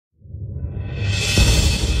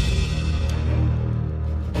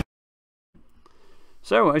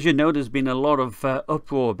So, as you know, there's been a lot of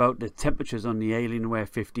uproar about the temperatures on the Alienware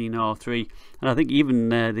 15R3, and I think even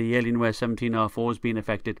the Alienware 17R4 has been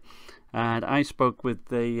affected. And I spoke with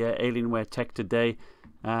the Alienware tech today,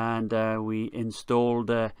 and we installed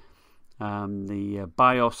the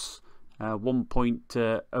BIOS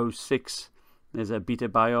 1.06. There's a beta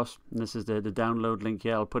BIOS, and this is the download link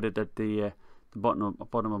here. I'll put it at the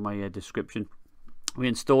bottom of my description. We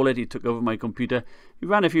installed it, he took over my computer, we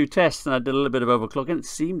ran a few tests, and I did a little bit of overclocking. It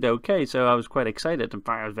seemed okay, so I was quite excited. In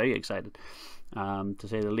fact, I was very excited, to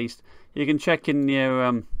say the least. You can check in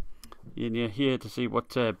your here to see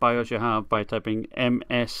what BIOS you have by typing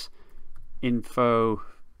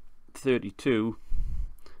MS-info32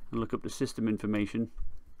 and look up the system information.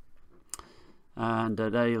 And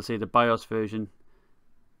there you'll see the BIOS version.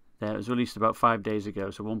 There, it was released about 5 days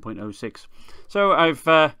ago, so 1.06. So I've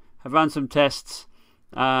ran some tests,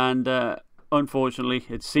 and unfortunately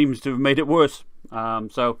it seems to have made it worse.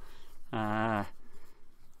 So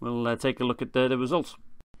we'll take a look at the results.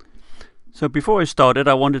 So before I started,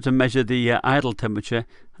 I wanted to measure the idle temperature,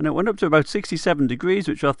 and it went up to about 67 degrees,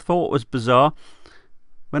 which I thought was bizarre.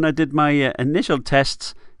 When I did my initial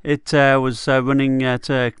tests, it was running at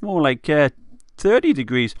more like 30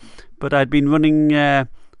 degrees, but I'd been running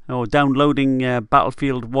or downloading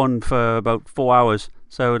Battlefield 1 for about 4 hours,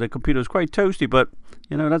 so the computer was quite toasty, but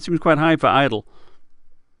you know, that seems quite high for idle.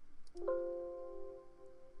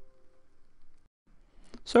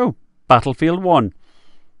 So, Battlefield 1.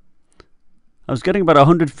 I was getting about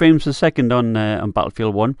 100 frames per second on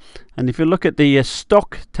Battlefield 1, and if you look at the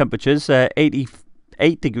stock temperatures,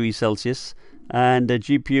 88 degrees Celsius, and the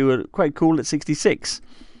GPU are quite cool at 66.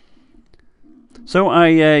 So I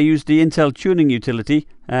used the Intel tuning utility,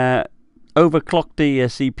 overclocked the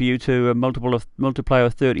CPU to a multiplier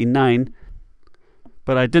of 39,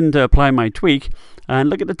 but I didn't apply my tweak, and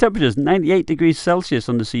look at the temperatures, 98 degrees Celsius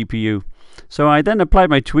on the CPU. So I then applied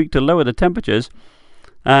my tweak to lower the temperatures,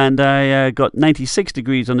 and I got 96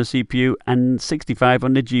 degrees on the CPU and 65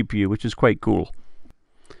 on the GPU, which is quite cool.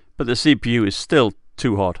 But the CPU is still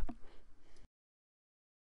too hot.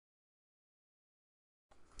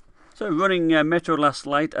 So running Metro Last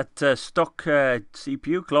Light at stock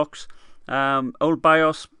CPU clocks, old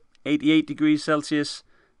BIOS 88 degrees Celsius,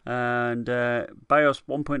 and BIOS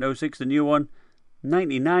 1.06, the new one,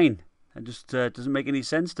 99. It just doesn't make any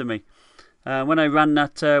sense to me. When I ran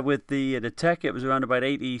that with the tech, it was around about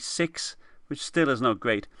 86, which still is not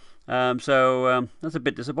great. So that's a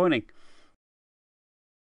bit disappointing.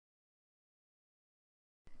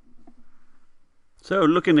 So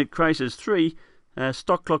looking at Crysis 3,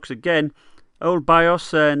 stock clocks again, old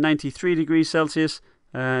BIOS 93 degrees Celsius,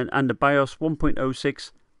 and the BIOS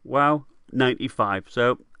 1.06, wow, 95.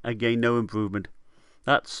 So again, no improvement.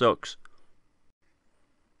 That sucks.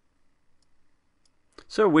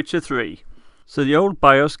 So Witcher 3. So the old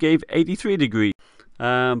BIOS gave 83 degrees,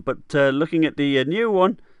 but looking at the new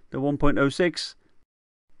one, the 1.06,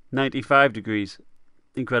 95 degrees.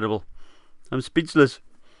 Incredible. I'm speechless.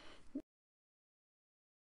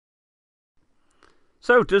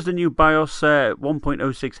 So does the new BIOS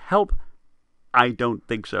 1.06 help? I don't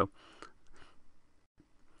think so.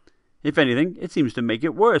 If anything, it seems to make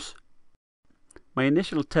it worse. My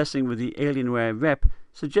initial testing with the Alienware rep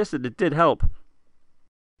suggested it did help.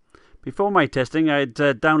 Before my testing, I had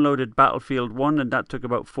downloaded Battlefield 1, and that took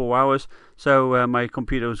about 4 hours, so my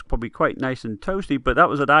computer was probably quite nice and toasty, but that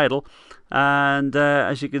was at idle. And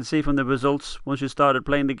as you can see from the results, once you started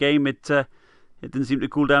playing the game, it didn't seem to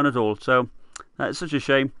cool down at all. So that's such a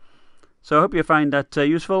shame. So I hope you find that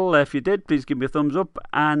useful. If you did, please give me a thumbs up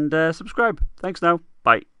and subscribe. Thanks now.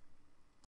 Bye.